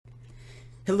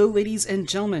Hello, ladies and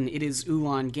gentlemen. It is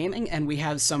Ulan Gaming, and we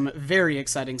have some very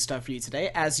exciting stuff for you today.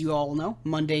 As you all know,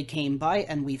 Monday came by,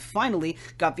 and we finally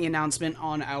got the announcement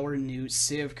on our new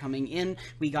Civ coming in.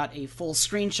 We got a full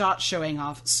screenshot showing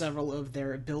off several of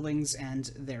their buildings and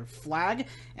their flag,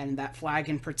 and that flag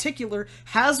in particular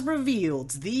has revealed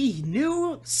the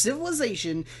new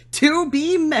civilization to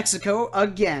be Mexico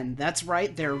again. That's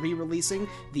right, they're re-releasing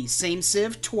the same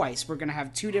Civ twice. We're gonna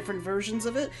have two different versions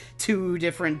of it, two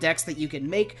different decks that you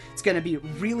can make. It's gonna be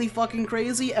really fucking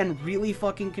crazy and really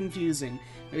fucking confusing.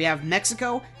 We have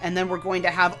Mexico, and then we're going to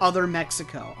have other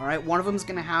Mexico, alright? One of them is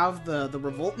going to have the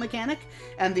revolt mechanic,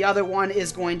 and the other one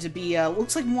is going to be,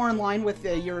 looks like more in line with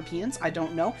the Europeans. I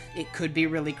don't know. It could be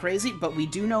really crazy, but we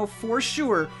do know for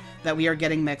sure that we are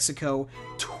getting Mexico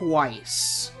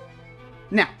twice.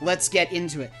 Now, let's get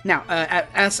into it. Now,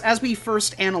 as we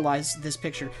first analyze this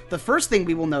picture, the first thing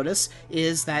we will notice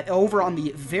is that over on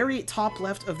the very top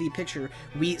left of the picture,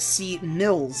 we see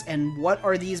mills. And what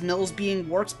are these mills being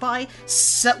worked by?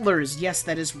 Settlers. Yes,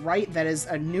 that is right. That is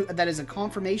a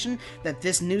confirmation that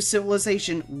this new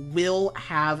civilization will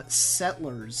have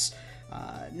settlers.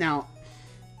 Now,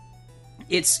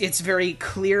 it's very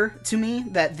clear to me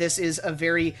that this is a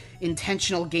very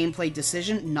intentional gameplay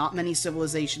decision. Not many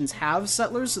civilizations have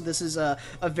settlers, so this is a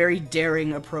very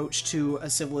daring approach to a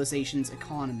civilization's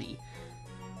economy.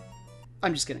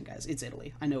 I'm just kidding, guys. It's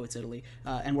Italy. I know it's Italy.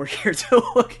 And we're here to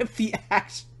look at the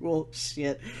actual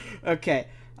shit. Okay.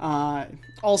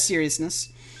 All seriousness.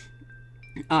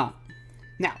 Now,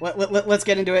 let's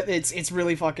get into it. It's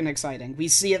really fucking exciting. We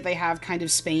see it, they have kind of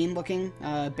Spain-looking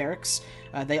barracks.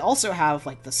 They also have,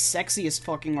 like, the sexiest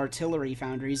fucking artillery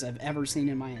foundries I've ever seen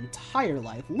in my entire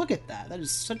life. Look at that. That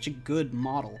is such a good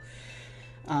model.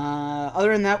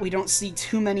 Other than that, we don't see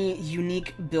too many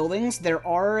unique buildings. There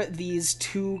are these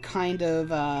two kind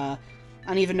of, I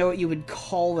don't even know what you would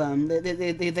call them.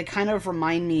 They kind of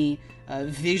remind me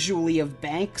visually of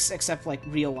banks, except like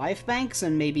real-life banks,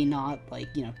 and maybe not, like,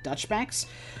 you know, Dutch banks.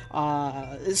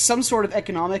 Some sort of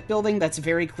economic building that's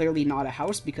very clearly not a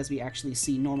house, because we actually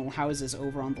see normal houses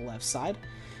over on the left side.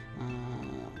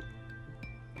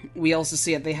 We also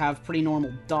see that they have pretty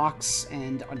normal docks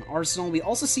and an arsenal. We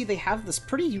also see they have this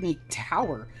pretty unique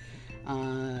tower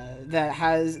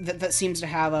that seems to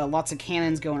have lots of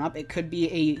cannons going up. It could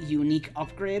be a unique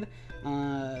upgrade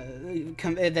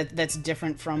that's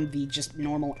different from the just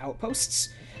normal outposts.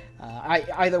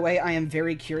 Either way, I am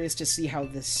very curious to see how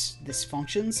this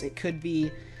functions. It could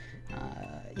be...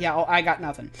 yeah, I got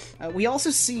nothing. We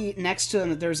also see next to them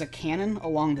that there's a cannon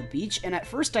along the beach, and at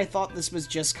first I thought this was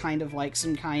just kind of like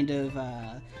some kind of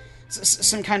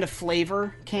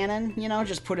flavor cannon, you know,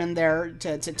 just put in there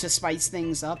to spice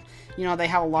things up. You know, they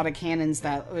have a lot of cannons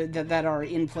that are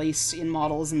in place in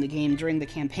models in the game during the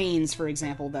campaigns, for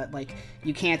example, that, like,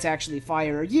 you can't actually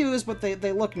fire or use, but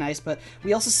they look nice. But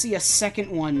we also see a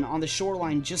second one on the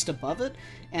shoreline just above it,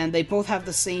 and they both have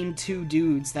the same two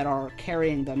dudes that are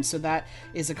carrying them, so that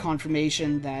is a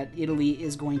confirmation that Italy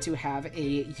is going to have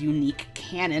a unique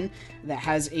cannon that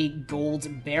has a gold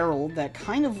barrel that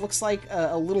kind of looks like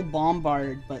a little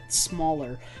bombard, but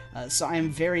smaller. So I'm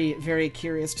very, very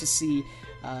curious to see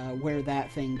where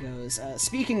that thing goes.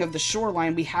 Speaking of the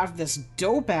shoreline, we have this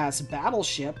dope-ass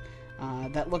battleship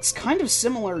that looks kind of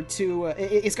similar to...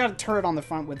 it's got a turret on the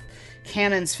front with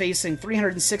cannons facing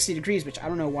 360 degrees, which I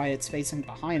don't know why it's facing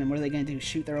behind them. What are they going to do,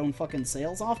 shoot their own fucking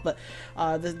sails off? But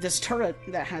this turret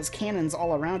that has cannons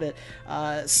all around it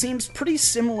seems pretty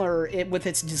similar with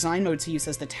its design motifs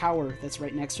as the tower that's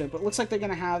right next to it. But it looks like they're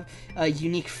going to have a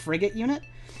unique frigate unit.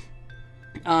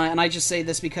 And I just say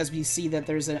this because we see that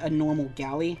there's a normal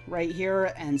galley right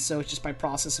here, and so it's just by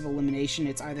process of elimination,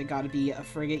 it's either got to be a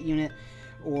frigate unit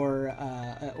or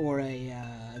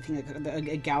I think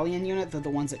a galleon unit. They're the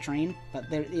ones that train,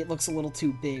 but it looks a little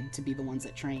too big to be the ones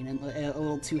that train, and a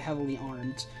little too heavily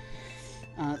armed.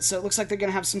 So it looks like they're going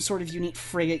to have some sort of unique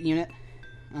frigate unit.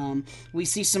 We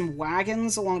see some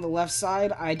wagons along the left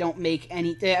side. I don't make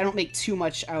too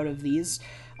much out of these.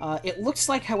 It looks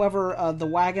like, however, the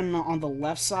wagon on the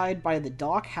left side by the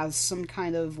dock has some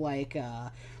kind of, like,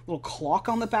 little clock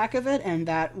on the back of it, and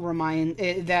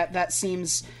that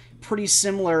seems pretty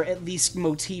similar, at least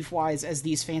motif-wise, as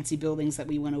these fancy buildings that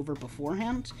we went over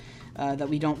beforehand, that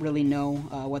we don't really know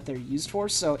what they're used for.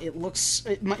 So it looks...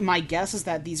 my guess is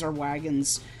that these are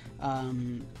wagons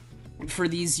for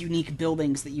these unique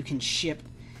buildings that you can ship.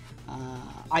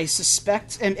 I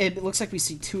suspect, and it looks like we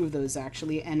see two of those,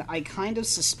 actually, and I kind of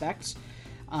suspect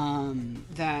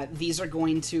that these are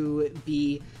going to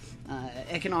be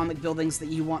economic buildings that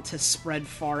you want to spread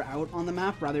far out on the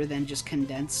map rather than just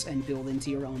condense and build into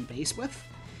your own base with.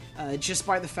 just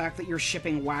by the fact that you're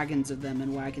shipping wagons of them,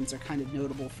 and wagons are kind of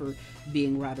notable for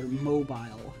being rather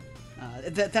mobile.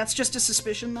 That's just a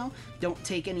suspicion, though. Don't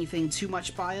take anything too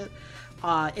much by it.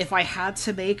 If I had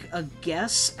to make a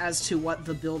guess as to what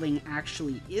the building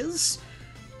actually is,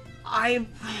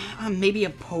 maybe a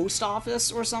post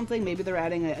office or something. Maybe they're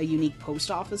adding a unique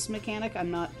post office mechanic.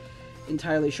 I'm not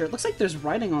entirely sure. It looks like there's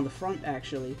writing on the front,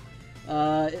 actually.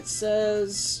 It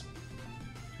says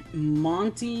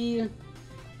Monty...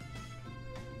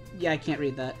 Yeah, I can't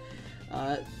read that.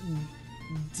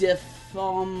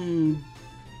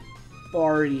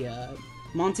 Defombardia.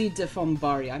 Monte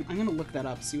Defombardia. I'm gonna look that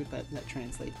up, see what that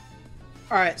translates.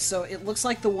 Alright, so it looks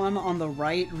like the one on the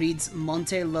right reads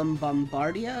Monte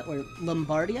Lombardia, or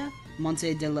Lombardia?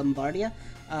 Monte de Lombardia,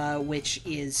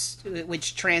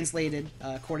 which translated,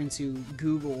 according to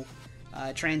Google,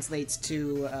 translates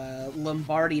to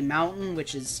Lombardy Mountain,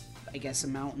 which is, I guess, a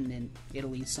mountain in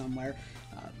Italy somewhere.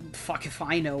 Fuck if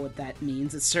I know what that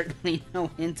means. It's certainly no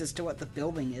hint as to what the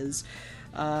building is.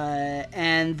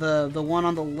 And the one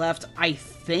on the left, I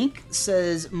think,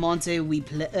 says Monte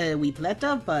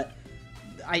Wipleta, but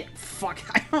I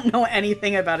don't know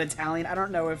anything about Italian. I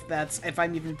don't know if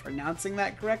I'm even pronouncing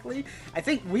that correctly. I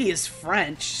think "we" is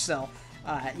French, so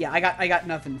yeah, I got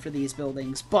nothing for these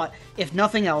buildings. But if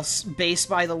nothing else, based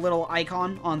by the little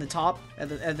icon on the top,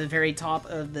 at the very top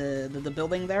of the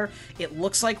building there, it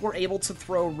looks like we're able to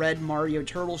throw red Mario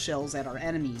turtle shells at our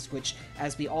enemies, which,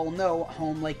 as we all know,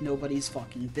 home like nobody's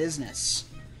fucking business.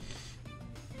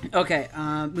 Okay,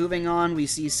 moving on, we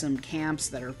see some camps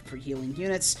that are for healing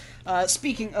units.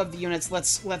 Speaking of the units,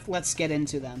 let's get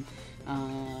into them.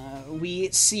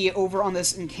 We see over on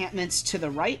this encampment to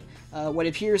the right, what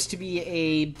appears to be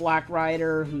a black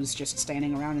rider who's just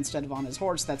standing around instead of on his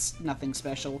horse. That's nothing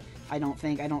special, I don't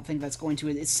think. I don't think that's going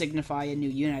to signify a new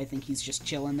unit. I think he's just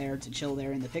chilling there to chill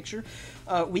there in the picture.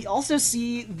 We also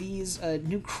see these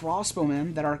new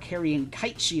crossbowmen that are carrying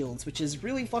kite shields, which is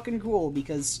really fucking cool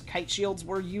because kite shields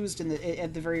were used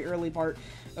at the very early part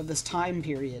of this time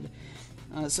period.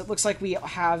 So it looks like we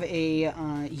have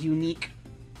a unique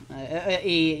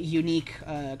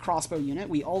crossbow unit.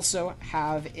 We also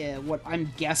have what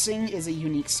I'm guessing is a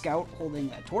unique scout holding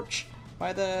a torch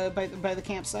by the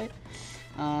campsite.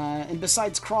 And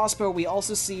besides crossbow, we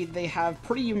also see they have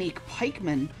pretty unique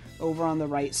pikemen over on the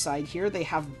right side here. They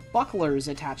have bucklers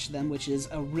attached to them, which is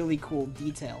a really cool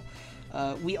detail.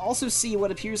 We also see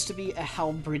what appears to be a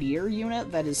halberdier unit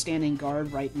that is standing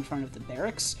guard right in front of the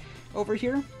barracks over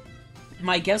here.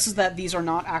 My guess is that these are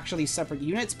not actually separate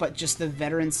units, but just the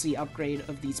veterancy upgrade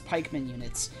of these pikemen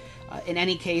units. In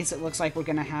any case, it looks like we're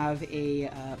going to have a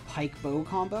pike bow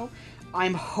combo.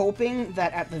 I'm hoping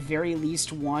that at the very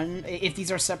least one, if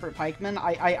these are separate pikemen,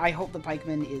 I hope the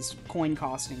pikeman is coin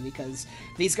costing, because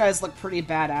these guys look pretty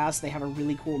badass, they have a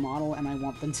really cool model, and I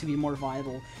want them to be more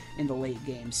viable in the late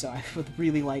game, so I would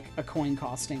really like a coin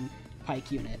costing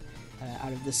pike unit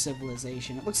out of this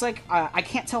civilization. It looks like, I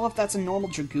can't tell if that's a normal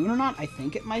dragoon or not. I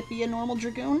think it might be a normal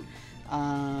dragoon.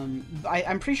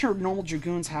 I'm pretty sure normal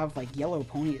dragoons have like yellow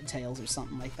ponytails or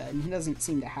something like that, and he doesn't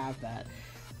seem to have that.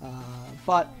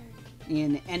 But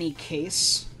in any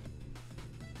case,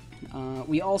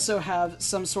 we also have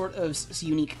some sort of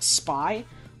unique spy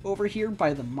over here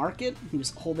by the market,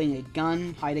 who's holding a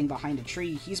gun, hiding behind a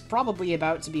tree. He's probably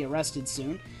about to be arrested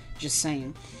soon, just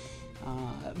saying.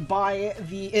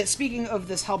 Speaking of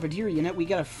this halberdier unit, we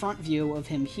get a front view of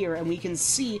him here, and we can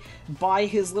see by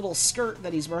his little skirt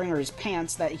that he's wearing, or his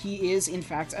pants, that he is in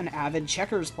fact an avid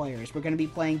checkers player. We're going to be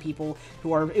playing people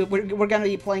who are, we're going to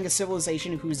be playing a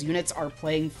civilization whose units are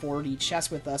playing 4D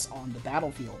chess with us on the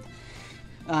battlefield.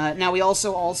 Now we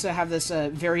also have this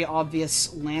very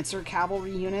obvious Lancer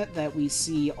cavalry unit that we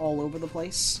see all over the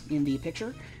place in the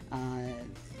picture.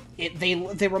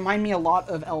 They remind me a lot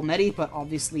of El Medi, but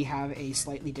obviously have a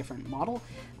slightly different model.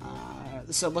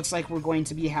 So it looks like we're going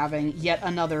to be having yet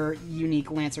another unique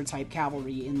Lancer-type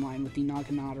cavalry in line with the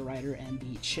Naginata Rider and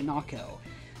the Chinako.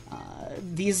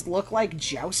 These look like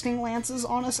jousting lances,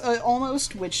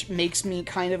 almost, which makes me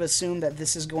kind of assume that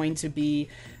this is going to be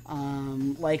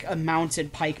like a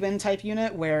mounted pikeman type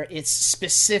unit, where it's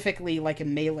specifically like a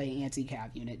melee anti-cav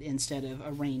unit instead of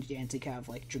a ranged anti-cav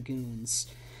like dragoons.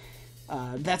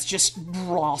 That's just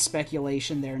raw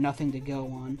speculation there, nothing to go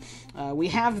on. We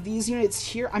have these units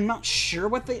here. I'm not sure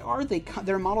what they are.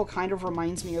 Their model kind of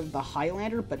reminds me of the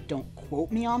Highlander, but don't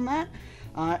quote me on that.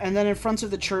 And then in front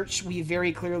of the church, we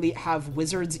very clearly have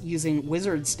wizards using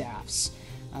wizard staffs.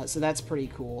 So that's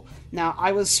pretty cool. Now,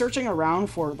 I was searching around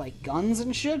for, like, guns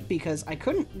and shit, because I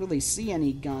couldn't really see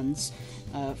any guns.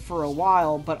 for a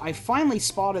while, but I finally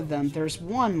spotted them. There's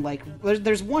one, like,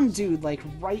 there's one dude, like,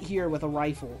 right here with a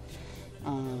rifle,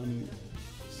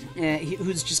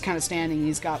 who's just kind of standing.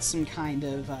 He's got some kind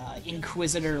of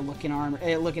Inquisitor-looking armor,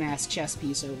 looking-ass chest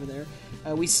piece over there.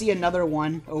 We see another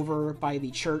one over by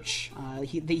the church.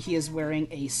 He is wearing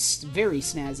a very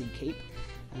snazzy cape.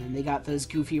 And they got those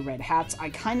goofy red hats. I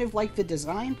kind of like the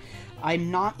design. I'm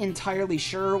not entirely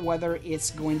sure whether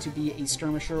it's going to be a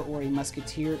skirmisher or a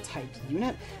musketeer type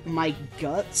unit. My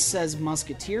gut says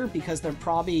musketeer because they're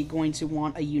probably going to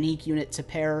want a unique unit to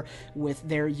pair with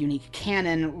their unique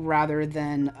cannon rather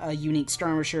than a unique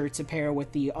skirmisher to pair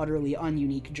with the utterly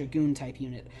ununique dragoon type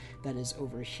unit that is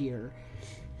over here.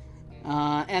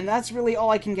 And that's really all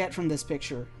I can get from this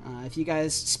picture. If you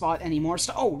guys spot any more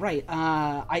stuff... Oh, right.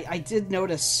 I did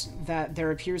notice that there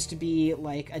appears to be,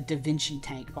 like, a Da Vinci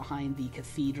tank behind the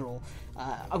cathedral.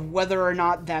 Whether or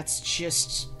not that's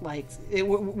just, like...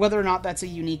 whether or not that's a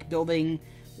unique building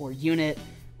or unit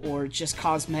or just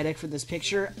cosmetic for this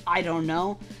picture, I don't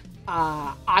know.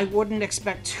 I wouldn't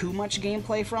expect too much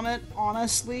gameplay from it,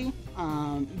 honestly.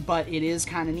 But it is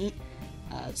kind of neat.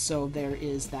 So there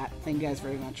is that. Thank you guys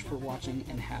very much for watching,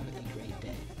 and have a great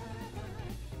day.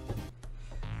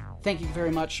 Thank you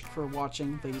very much for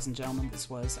watching, ladies and gentlemen. This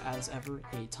was, as ever,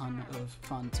 a ton of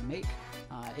fun to make.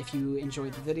 If you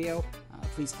enjoyed the video,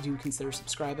 please do consider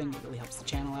subscribing. It really helps the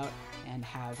channel out, and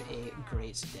have a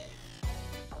great day.